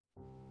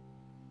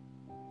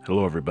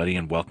Hello, everybody,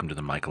 and welcome to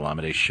the Michael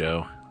Amade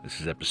Show.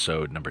 This is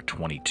episode number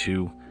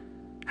 22,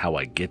 How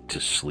I Get to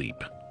Sleep.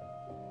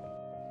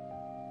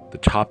 The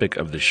topic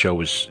of the show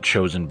was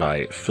chosen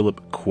by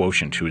Philip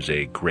Quotient, who is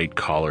a great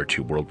caller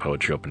to World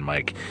Poetry Open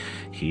Mic.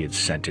 He had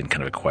sent in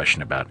kind of a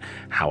question about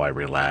how I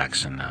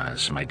relax and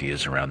some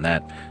ideas around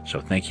that.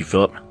 So thank you,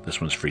 Philip. This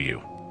one's for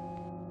you.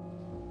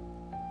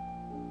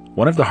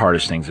 One of the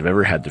hardest things I've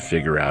ever had to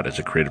figure out as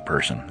a creative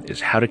person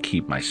is how to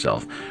keep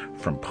myself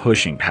from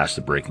pushing past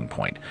the breaking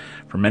point.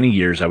 For many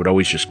years, I would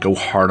always just go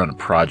hard on a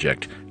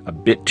project a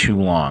bit too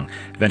long,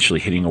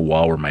 eventually hitting a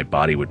wall where my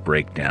body would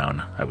break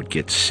down. I would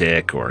get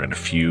sick, or in a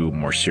few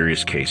more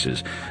serious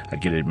cases,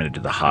 I'd get admitted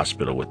to the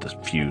hospital with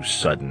a few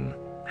sudden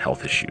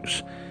health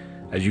issues.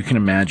 As you can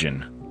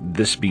imagine,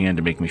 this began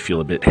to make me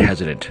feel a bit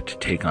hesitant to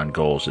take on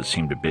goals that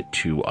seemed a bit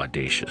too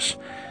audacious.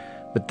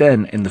 But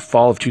then, in the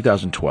fall of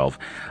 2012,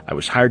 I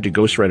was hired to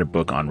ghostwrite a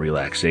book on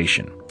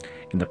relaxation.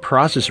 In the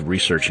process of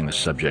researching the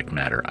subject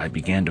matter, I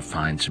began to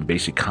find some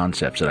basic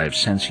concepts that I have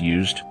since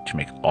used to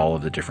make all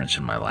of the difference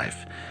in my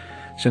life.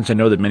 Since I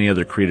know that many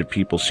other creative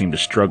people seem to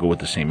struggle with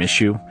the same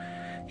issue,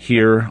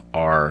 here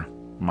are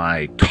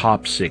my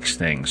top 6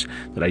 things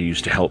that I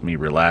use to help me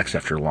relax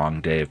after a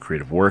long day of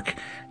creative work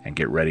and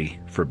get ready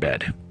for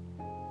bed.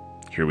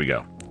 Here we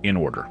go, in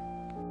order.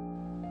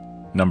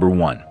 Number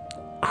 1.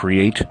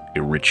 Create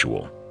a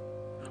ritual.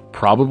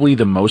 Probably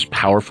the most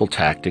powerful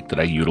tactic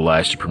that I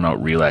utilize to promote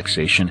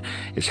relaxation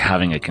is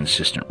having a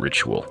consistent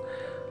ritual.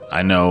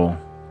 I know,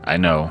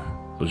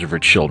 those are for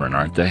children,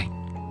 aren't they?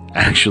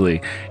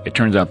 Actually, it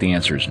turns out the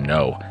answer is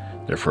no.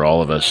 They're for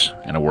all of us,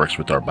 and it works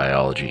with our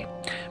biology.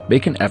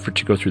 Make an effort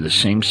to go through the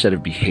same set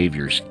of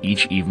behaviors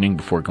each evening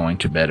before going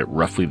to bed at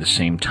roughly the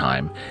same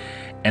time,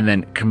 and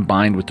then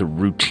combined with the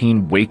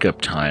routine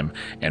wake-up time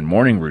and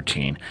morning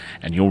routine,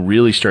 and you'll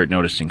really start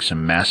noticing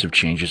some massive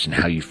changes in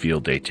how you feel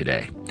day to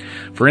day.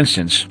 For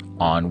instance,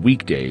 on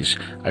weekdays,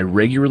 I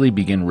regularly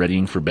begin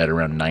readying for bed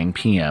around 9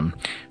 p.m.,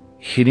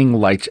 hitting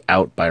lights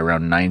out by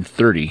around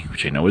 9:30,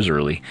 which I know is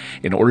early,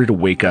 in order to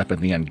wake up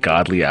at the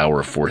ungodly hour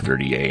of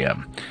 4:30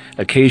 a.m.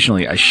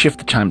 Occasionally, I shift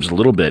the times a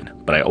little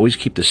bit, but I always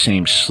keep the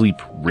same sleep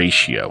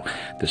ratio.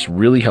 This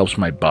really helps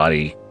my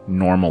body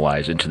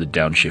normalize into the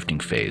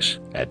downshifting phase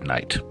at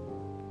night.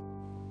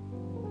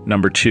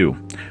 Number 2,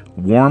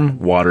 warm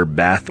water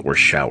bath or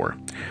shower.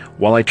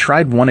 While I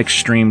tried one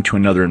extreme to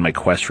another in my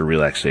quest for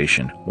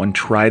relaxation, one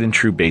tried and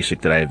true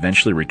basic that I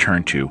eventually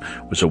returned to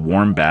was a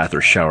warm bath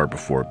or shower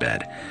before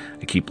bed.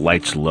 I keep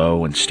lights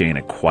low and stay in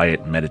a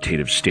quiet,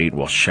 meditative state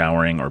while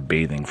showering or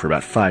bathing for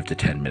about 5 to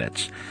 10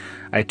 minutes.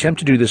 I attempt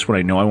to do this when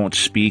I know I won't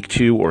speak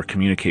to or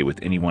communicate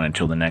with anyone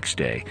until the next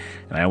day,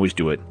 and I always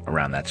do it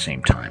around that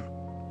same time.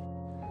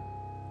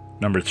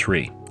 Number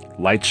 3,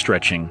 light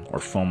stretching or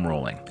foam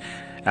rolling.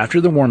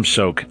 After the warm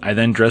soak, I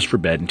then dress for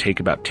bed and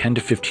take about 10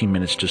 to 15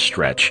 minutes to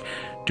stretch,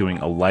 doing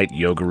a light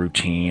yoga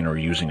routine or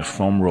using a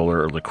foam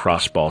roller or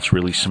lacrosse ball to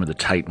release some of the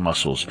tight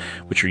muscles,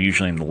 which are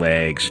usually in the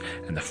legs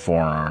and the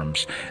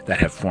forearms that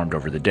have formed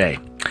over the day.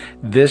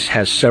 This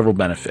has several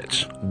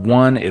benefits.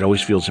 1, it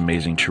always feels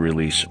amazing to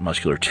release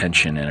muscular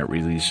tension, and it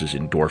releases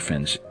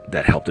endorphins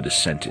that help the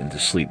descent into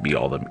sleep be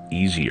all the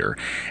easier.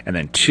 And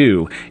then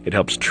 2, it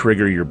helps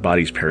trigger your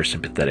body's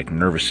parasympathetic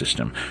nervous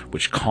system,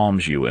 which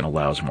calms you and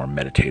allows a more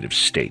meditative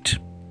state.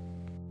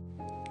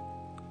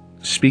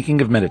 Speaking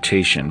of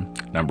meditation,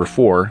 number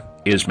 4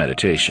 is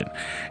meditation.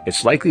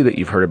 It's likely that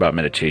you've heard about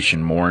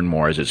meditation more and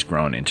more as it's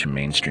grown into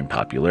mainstream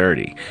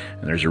popularity,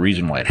 and there's a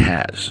reason why it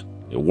has.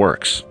 It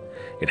works.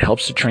 It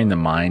helps to train the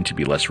mind to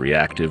be less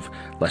reactive,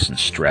 lessen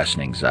stress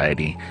and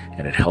anxiety,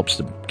 and it helps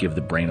to give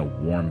the brain a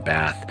warm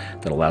bath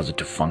that allows it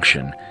to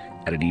function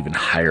at an even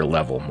higher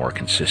level more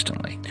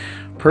consistently.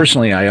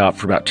 Personally, I opt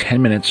for about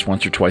 10 minutes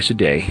once or twice a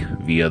day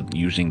via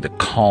using the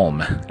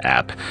Calm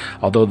app,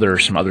 although there are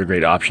some other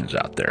great options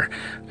out there.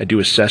 I do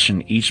a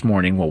session each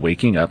morning while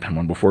waking up and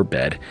one before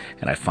bed,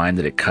 and I find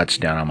that it cuts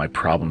down on my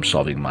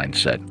problem-solving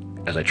mindset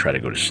as I try to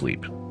go to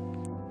sleep.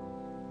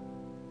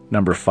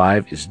 Number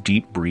 5 is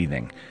deep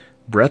breathing.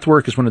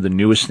 Breathwork is one of the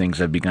newest things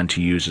I've begun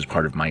to use as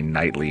part of my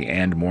nightly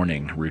and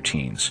morning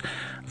routines.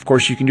 Of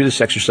course, you can do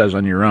this exercise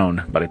on your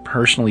own, but I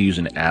personally use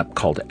an app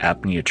called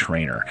Apnea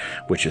Trainer,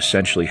 which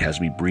essentially has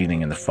me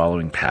breathing in the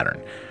following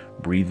pattern.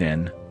 Breathe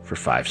in for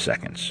 5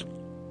 seconds.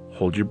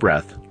 Hold your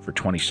breath for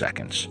 20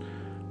 seconds.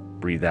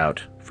 Breathe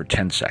out for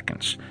 10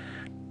 seconds.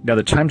 Now,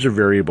 the times are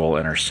variable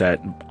and are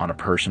set on a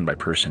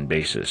person-by-person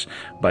basis,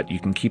 but you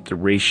can keep the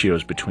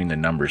ratios between the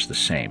numbers the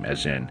same,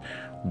 as in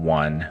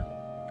 1,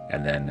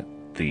 and then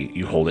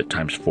you hold it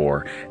times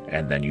 4,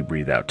 and then you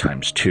breathe out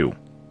times 2.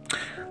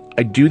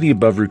 I do the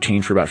above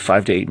routine for about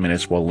 5 to 8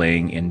 minutes while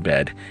laying in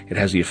bed. It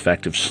has the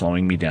effect of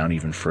slowing me down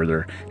even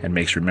further and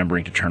makes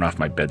remembering to turn off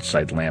my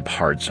bedside lamp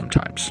hard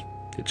sometimes.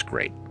 It's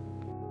great.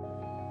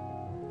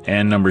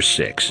 And number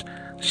 6,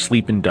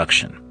 sleep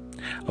induction.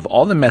 Of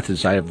all the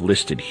methods I have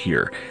listed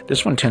here,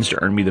 this one tends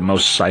to earn me the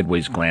most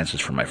sideways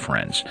glances from my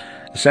friends.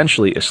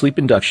 Essentially, a sleep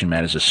induction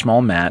mat is a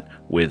small mat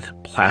with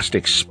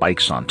plastic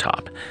spikes on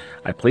top.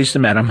 I place the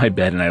mat on my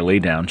bed and I lay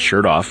down,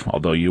 shirt off,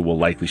 although you will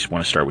likely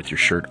want to start with your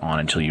shirt on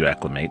until you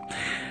acclimate.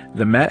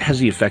 The mat has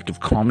the effect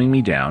of calming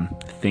me down,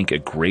 think a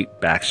great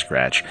back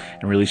scratch,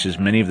 and releases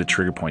many of the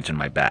trigger points in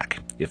my back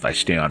if I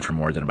stay on for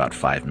more than about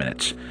 5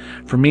 minutes.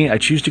 For me, I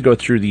choose to go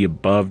through the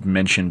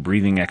above-mentioned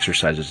breathing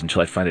exercises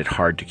until I find it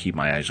hard to keep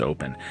my eyes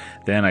open.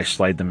 Then I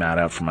slide the mat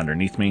out from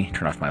underneath me,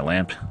 turn off my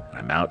lamp, and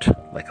I'm out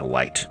like a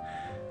light.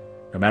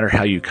 No matter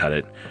how you cut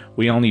it,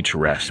 we all need to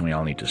rest and we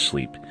all need to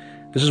sleep.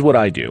 This is what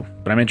I do,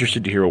 but I'm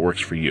interested to hear what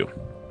works for you.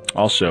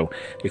 Also,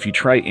 if you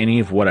try any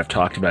of what I've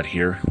talked about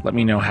here, let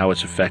me know how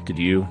it's affected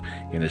you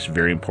in this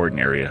very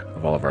important area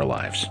of all of our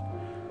lives.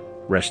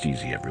 Rest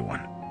easy,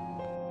 everyone.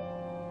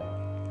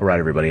 All right,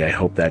 everybody, I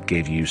hope that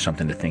gave you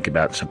something to think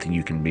about, something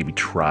you can maybe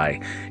try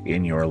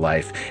in your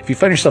life. If you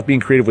find yourself being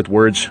creative with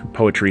words,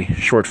 poetry,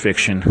 short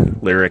fiction,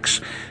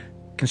 lyrics,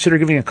 consider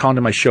giving a call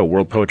to my show,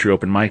 World Poetry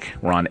Open Mic.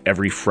 We're on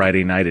every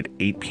Friday night at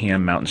 8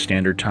 p.m. Mountain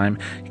Standard Time.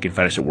 You can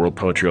find us at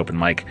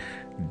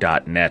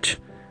worldpoetryopenmic.net.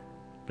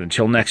 But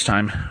until next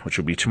time, which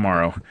will be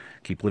tomorrow,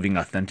 keep living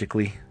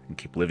authentically and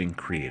keep living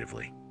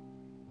creatively.